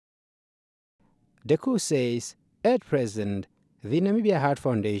De Koe says, at present, the Namibia Heart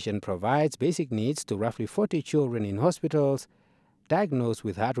Foundation provides basic needs to roughly 40 children in hospitals diagnosed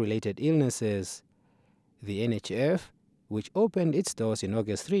with heart-related illnesses. The NHF, which opened its doors in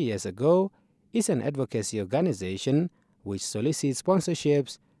August 3 years ago, is an advocacy organization which solicits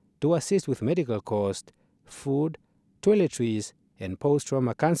sponsorships to assist with medical costs, food, toiletries, and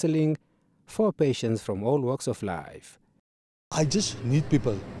post-trauma counseling for patients from all walks of life. I just need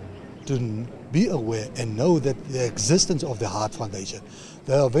people to be aware and know that the existence of the Heart Foundation.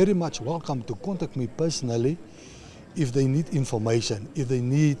 They are very much welcome to contact me personally if they need information, if they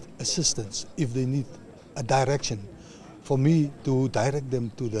need assistance, if they need a direction, for me to direct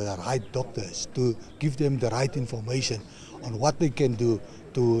them to the right doctors, to give them the right information on what they can do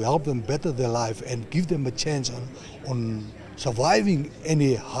to help them better their life and give them a chance on surviving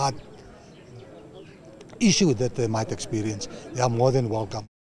any heart issue that they might experience. They are more than welcome.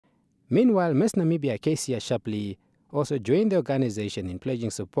 Meanwhile, Miss Namibia Kesia Shapley also joined the organization in pledging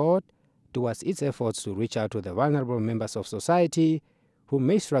support towards its efforts to reach out to the vulnerable members of society who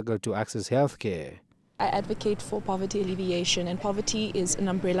may struggle to access health care. I advocate for poverty alleviation, and poverty is an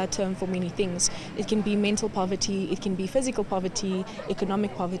umbrella term for many things. It can be mental poverty, it can be physical poverty,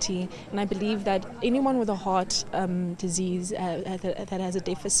 economic poverty, and I believe that anyone with a heart disease that has a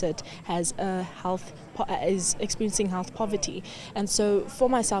deficit has is experiencing health poverty. And so for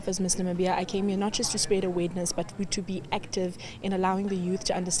myself as Miss Namibia, I came here not just to spread awareness, but to be active in allowing the youth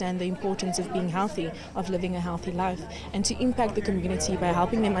to understand the importance of being healthy, of living a healthy life, and to impact the community by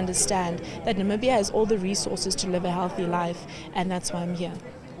helping them understand that Namibia has all the resources to live a healthy life, and that's why I'm here.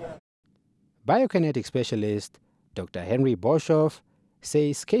 Biokinetic specialist Dr. Henry Boshoff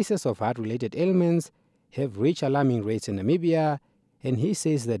says cases of heart-related ailments have reached alarming rates in Namibia, and he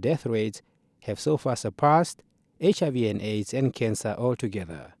says the death rates have so far surpassed HIV and AIDS and cancer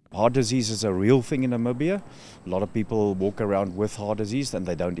altogether. Heart disease is a real thing in Namibia. A lot of people walk around with heart disease and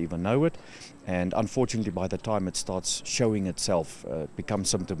they don't even know it. And unfortunately, by the time it starts showing itself, becomes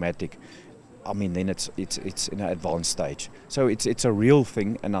symptomatic, I mean, then it's in an advanced stage. So it's a real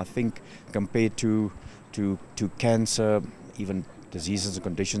thing, and I think compared to cancer, even diseases and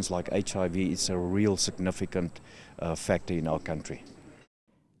conditions like HIV, it's a real significant factor in our country.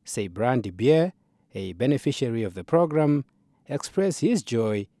 Say Brian De Beer, a beneficiary of the program, expressed his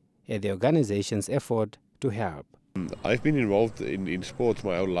joy at the organization's effort to help. I've been involved in sports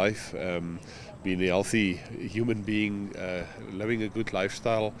my whole life, being a healthy human being, living a good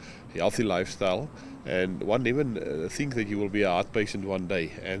lifestyle, healthy lifestyle, and one even think that you will be a heart patient one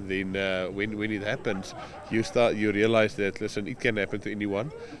day, and then when it happens, you realize that, listen, it can happen to anyone,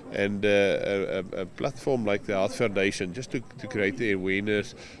 and a platform like the Heart Foundation, just to create the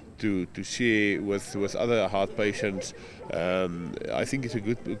awareness, to share with other heart patients, I think it's a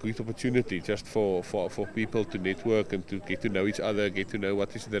good opportunity just for people to network and to get to know each other, get to know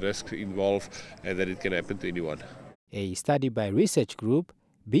what is the risk involved, and that it can happen to anyone. A study by research group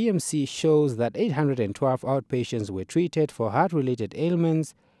BMC shows that 812 outpatients were treated for heart-related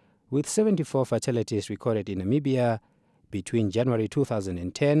ailments, with 74 fatalities recorded in Namibia between January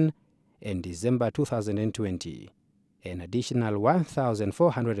 2010 and December 2020. An additional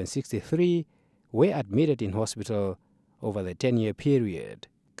 1,463 were admitted in hospital over the 10-year period.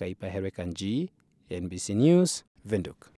 Kaipa Herekanji, NBC News, Windhoek.